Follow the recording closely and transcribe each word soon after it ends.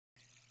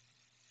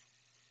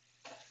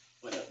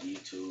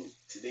YouTube?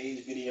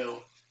 Today's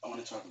video, I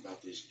want to talk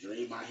about this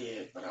dream I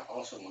had, but I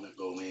also want to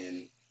go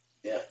in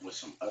depth with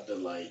some other,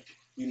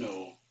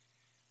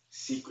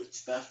 secret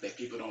stuff that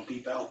people don't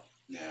peep out.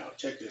 Now,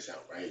 check this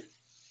out, right?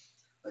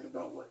 Like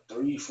about what,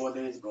 3, 4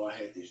 days ago, I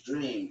had this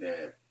dream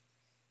that,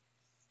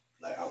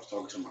 like, I was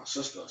talking to my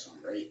sister or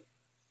something, right?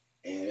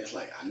 And it's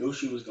like I knew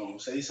she was gonna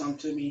say something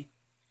to me.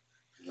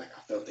 Like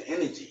I felt the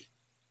energy,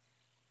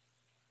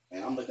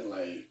 and I'm looking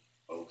like,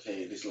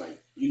 okay, this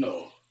like,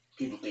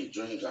 people think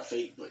dreams are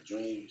fake, but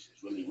dreams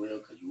is really real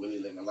because you really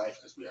live in life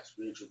because we are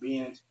spiritual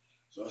beings.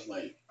 So it's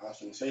like I was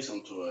gonna say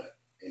something to her,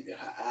 and then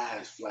her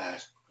eyes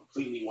flashed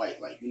completely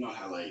white. Like you know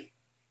how like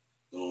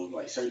those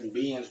like certain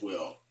beings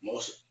will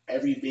most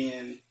every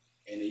being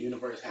in the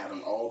universe have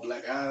them all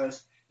black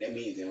eyes. That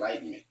means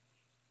enlightenment.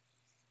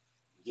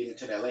 We'll get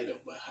into that later,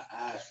 but her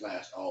eyes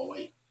flashed all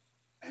white,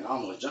 and I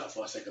almost jumped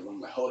for a second.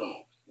 I'm like, hold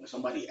on. When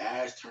somebody's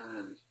eyes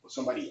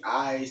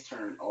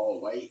turn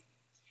all white,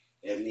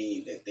 it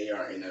means that they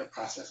are in a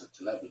process of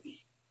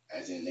telepathy,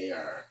 as in they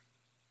are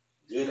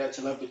good at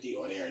telepathy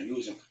or they are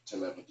using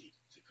telepathy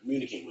to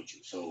communicate with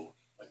you. So,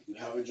 like if you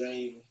have a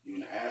dream, you're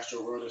in the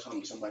astral world or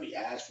something, somebody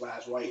eyes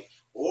flash white,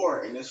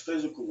 or in this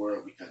physical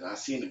world, because I've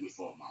seen it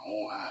before with my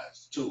own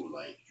eyes too.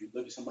 Like if you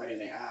look at somebody in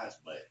their eyes,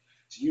 but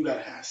so you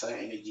gotta have certain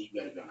energy, you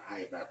gotta be on a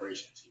higher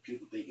vibration. See,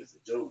 people think it's a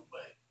joke,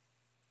 but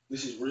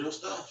this is real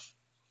stuff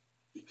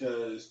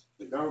because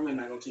the government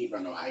not gonna tell you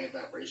about no higher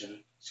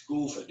vibration.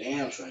 School for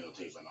damn sure ain't gonna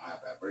tell you about no high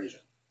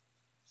vibration.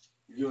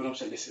 You get what I'm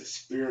saying? This is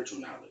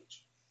spiritual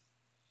knowledge.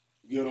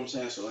 You get what I'm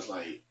saying? So it's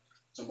like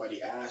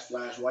somebody eyes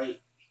flash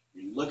white.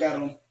 You look at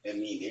them, that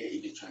means they're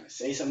either trying to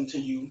say something to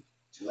you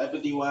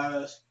telepathy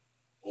wise,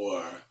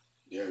 or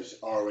there's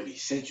already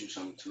sent you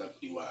something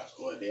telepathy wise,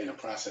 or they're in the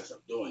process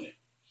of doing it.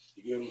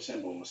 You get what I'm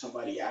saying? But when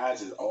somebody's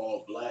eyes is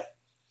all black,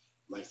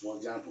 like for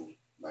example,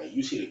 like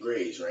you see the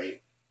grays,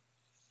 right?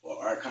 Or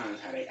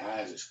archons, how their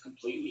eyes is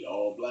completely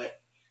all black.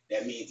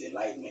 That means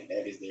enlightenment.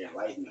 That is their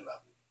enlightenment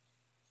level.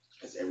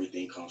 Because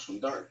everything comes from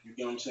dark. You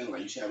get what I'm saying?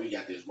 Like you see how we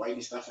got this white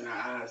and stuff in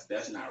our eyes?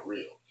 That's not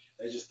real.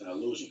 That's just an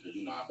illusion because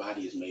you know our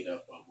body is made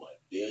up of what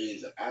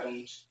billions of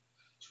atoms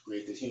to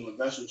create this human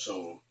vessel.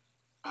 So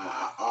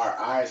our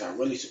eyes are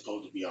really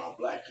supposed to be all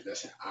black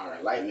because that's our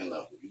enlightenment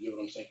level. You get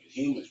what I'm saying?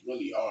 Because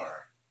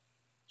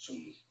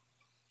some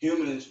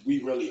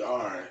we really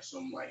are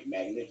some like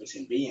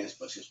magnificent beings.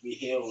 But since we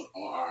heal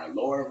on our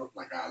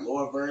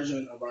lower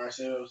version of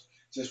ourselves,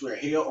 since we're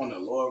healed on the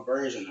lower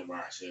version of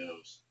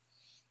ourselves,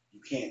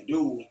 you can't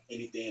do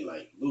anything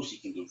like Lucy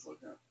can do, for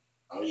example.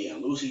 Oh yeah,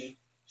 and Lucy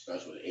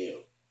starts with an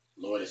L.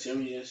 Lord of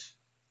Sirius,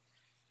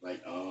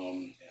 like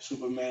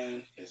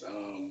Superman is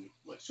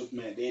what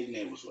Superman did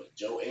name was what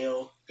Joe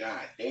L.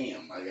 God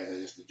damn, I guess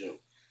that's just a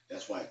joke.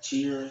 That's why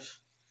tears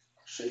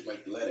are shaped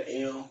like the letter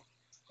L,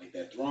 like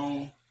that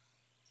throne.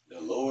 The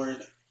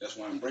Lord. That's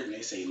why in Britain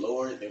they say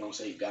Lord. They don't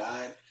say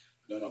God.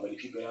 Don't know many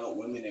people out.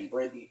 Women in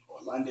Britain or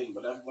London,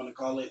 whatever you want to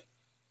call it,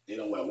 they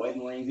don't wear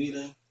wedding rings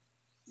either.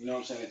 You know what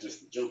I'm saying? It's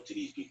just a joke to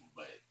these people,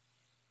 but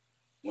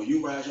when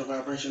you rise your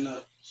vibration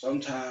up,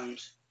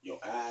 sometimes your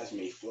eyes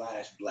may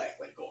flash black,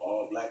 like go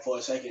all black for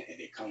a second, and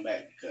they come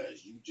back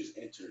because you just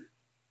entered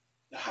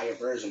the higher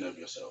version of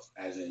yourself,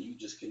 as in you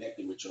just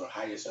connected with your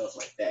higher self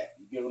like that.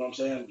 You get what I'm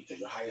saying? Because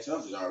your higher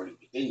self is already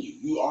within you.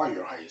 You are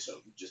your higher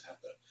self. You just have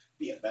to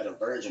be a better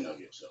version of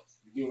yourself.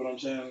 You get what I'm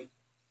saying?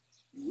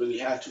 You really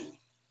have to.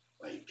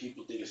 Like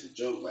people think it's a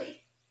joke.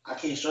 Like I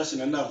can't stress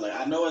it enough. Like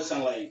I know it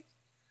sounds like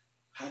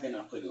how can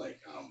I put it like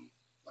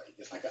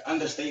it's like an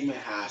understatement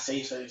how I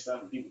say certain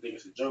stuff and people think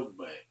it's a joke,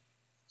 but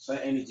sun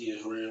energy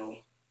is real.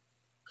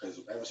 Cause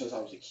ever since I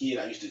was a kid,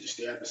 I used to just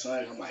stare at the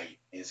sun. I'm like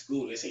in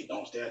school they say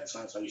don't stare at the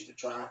sun, so I used to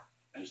try.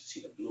 I used to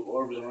see the blue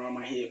orbs around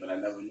my head, but I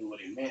never knew what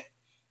it meant.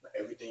 But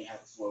everything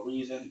happens for a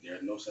reason.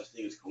 There's no such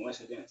thing as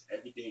coincidence.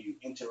 Everything you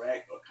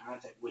interact or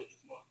contact with is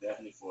most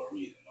definitely for a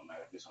reason. No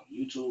matter if it's on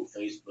YouTube,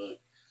 Facebook,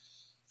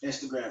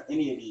 Instagram,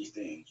 any of these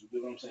things. You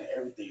get what I'm saying?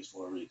 Everything is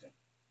for a reason.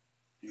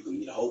 You can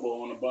meet a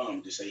hobo on a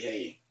bum, just say,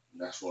 hey,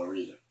 that's for a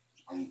reason.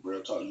 I'm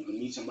real talk. You can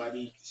meet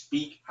somebody,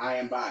 speak high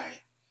and by,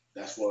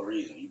 that's for a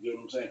reason. You get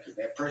what I'm saying? Because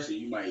that person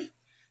you might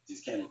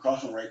just came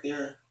across them right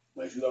there.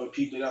 But if you ever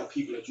peeped it out,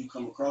 people that you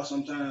come across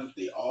sometimes,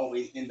 they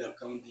always end up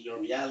coming to your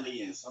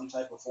reality in some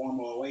type of form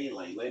or way,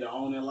 like later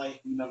on in life.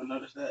 You never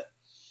notice that.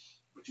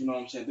 But you know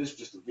what I'm saying? This is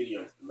just a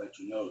video to let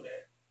you know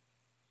that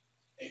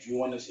if you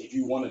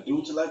wanna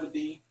do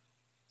telepathy,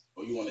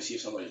 or you wanna see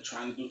if somebody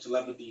trying to do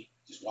telepathy,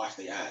 just watch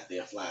their eyes.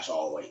 They'll flash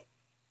all white.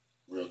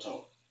 Real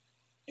talk.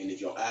 And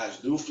if your eyes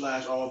do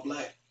flash all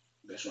black,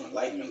 that's your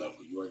enlightenment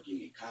level. You are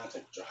getting in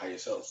contact with your higher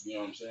self. You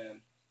know what I'm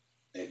saying?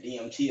 That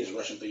DMT is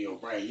rushing through your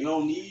brain. You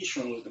don't need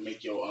shrooms to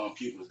make your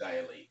pupils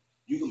dilate.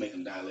 You can make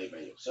them dilate by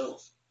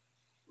yourself.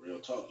 Real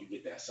talk. You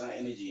get that sun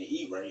energy and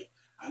eat right.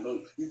 I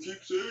know you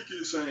keep saying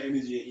get sun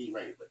energy and eat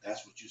right, but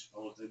that's what you're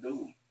supposed to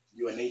do.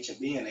 You a nature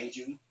being, ain't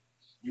you?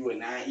 You a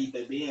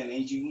non-ether being,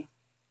 ain't you?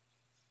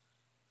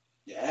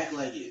 You act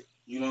like it.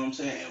 You know what I'm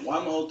saying? And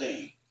one more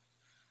thing.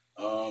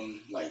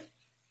 Like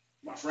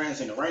my friend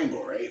seen the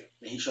rainbow, right?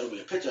 And he showed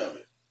me a picture of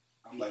it.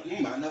 I'm like,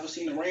 I never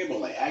seen a rainbow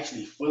like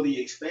actually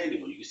fully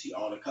expanded where you can see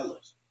all the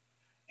colors.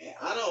 And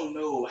I don't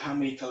know how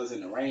many colors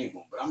in the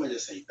rainbow, but I'm gonna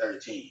just say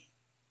 13.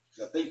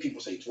 Because I think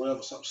people say 12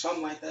 or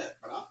something like that,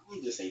 but I'm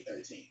gonna just say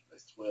 13.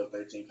 That's 12,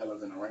 13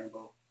 colors in the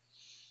rainbow.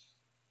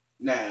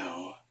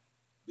 Now,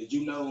 did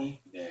you know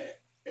that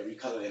every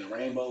color in the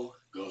rainbow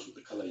goes with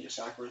the color of your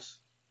chakras?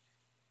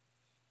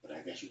 But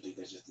I guess you think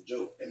that's just a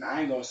joke. And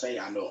I ain't gonna say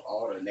I know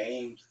all the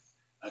names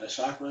of the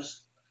chakras.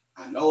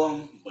 I know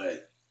them,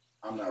 but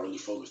I'm not really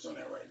focused on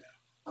that right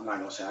now. I'm not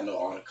gonna say I know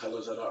all the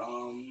colors of the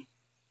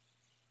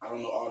I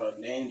don't know all the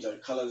names of the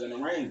colors in the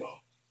rainbow.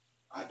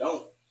 I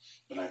don't.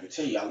 But I can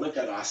tell you, I look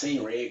at it, I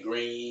seen red,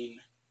 green,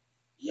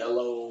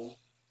 yellow,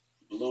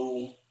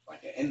 blue,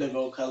 like an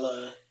indigo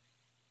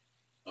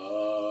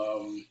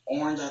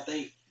orange, I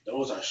think.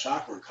 Those are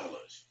chakra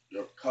colors.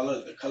 Your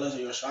color, the colors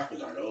of your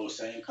chakras are those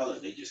same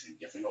colors. They just in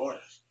different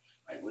orders.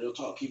 Like real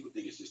talk, people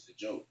think it's just a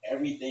joke.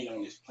 Everything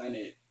on this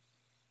planet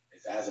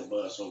is as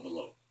above, so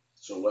below.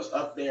 So what's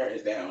up there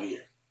is down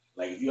here.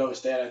 Like if you ever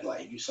stare at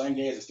like if you sun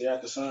gaze and stare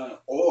at the sun,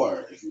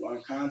 or if you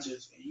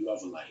unconscious and you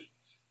ever like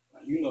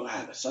you know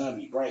how the sun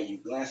be bright, you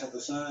glance at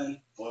the sun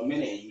for a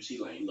minute and you see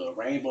like little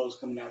rainbows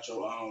coming out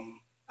your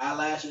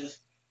eyelashes.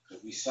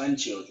 Because we sun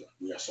children.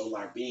 We are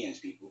solar beings,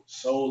 people.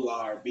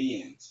 Solar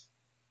beings.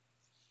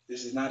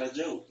 This is not a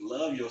joke.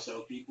 Love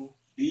yourself, people.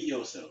 Be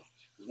yourself.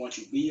 Because once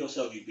you be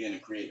yourself, you being a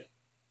creator.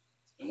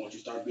 And once you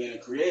start being a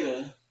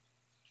creator,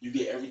 you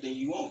get everything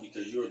you want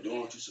because you're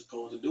doing what you're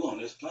supposed to do on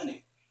this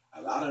planet.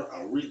 A lot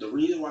of the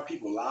reason why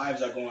people's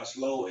lives are going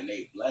slow and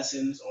their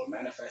blessings or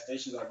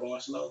manifestations are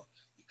going slow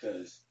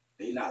because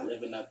they not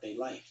living up their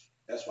life.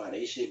 That's why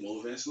they shit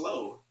moving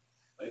slow.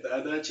 Like the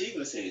other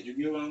achiever said, you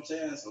get what I'm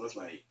saying? So it's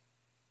like,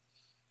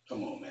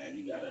 come on, man,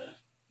 you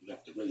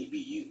have to really be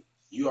you.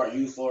 You are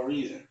you for a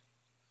reason.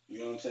 You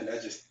know what I'm saying?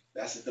 That's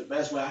just the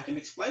best way I can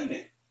explain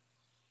it.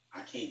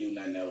 I can't do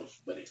nothing else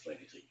but explain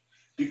it to you.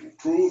 People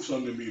prove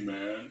something to me,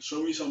 man.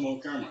 Show me something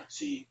on camera.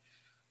 See,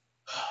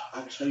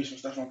 I can show you some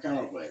stuff on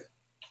camera, but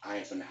I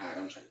ain't finna hide.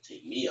 I'm trying to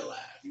take me alive.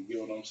 You get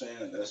what I'm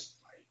saying? That's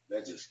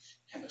just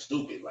kind of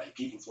stupid. Like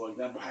people, for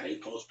example, how they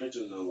post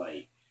pictures of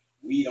like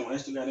weed on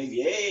Instagram. They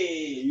be,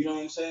 hey, you know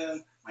what I'm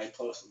saying? Might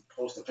post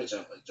a picture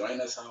of a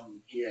joint or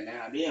something here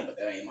now and then, but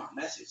that ain't my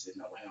message. It's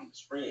not what I'm to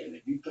spread. And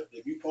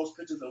if you post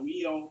pictures of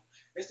weed on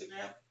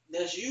Instagram,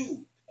 that's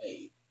you.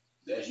 Hey,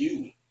 that's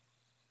you.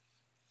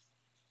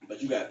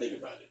 But you gotta think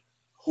about it.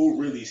 Who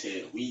really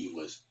said weed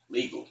was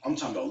legal? I'm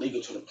talking about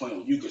legal to the point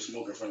where you could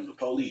smoke in front of the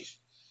police.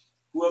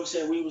 Whoever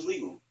said weed was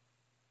legal?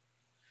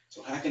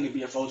 So how can it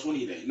be a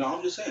 420 day? No,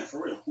 I'm just saying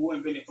for real. Who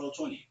invented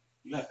 420?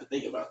 You have to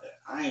think about that.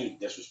 I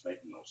ain't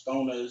disrespecting no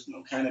stoners,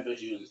 no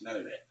cannabis users, none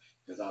of that.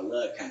 Because I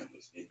love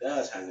cannabis. It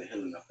does have the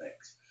healing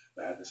effects.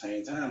 But at the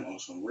same time, on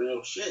some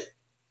real shit,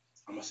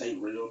 I'm gonna say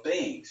real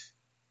things.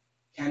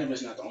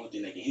 Cannabis is not the only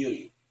thing that can heal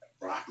you.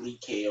 Broccoli,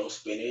 kale,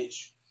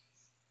 spinach,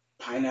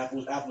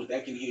 pineapples, apples,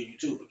 that can heal you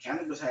too. But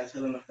cannabis has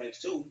healing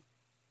effects too.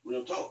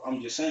 Real talk.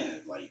 I'm just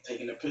saying, like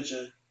taking a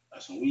picture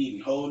of some weed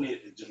and holding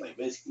it, it's just like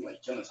basically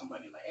like killing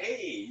somebody. Like,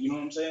 hey, you know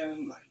what I'm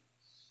saying? Like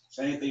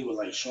same thing with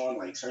like showing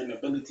like certain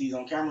abilities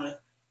on camera.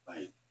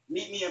 Like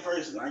meet me in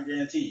person, I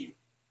guarantee you,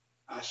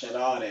 I shut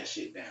all that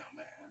shit down,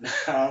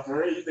 man. For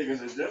real, you think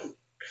it's a joke?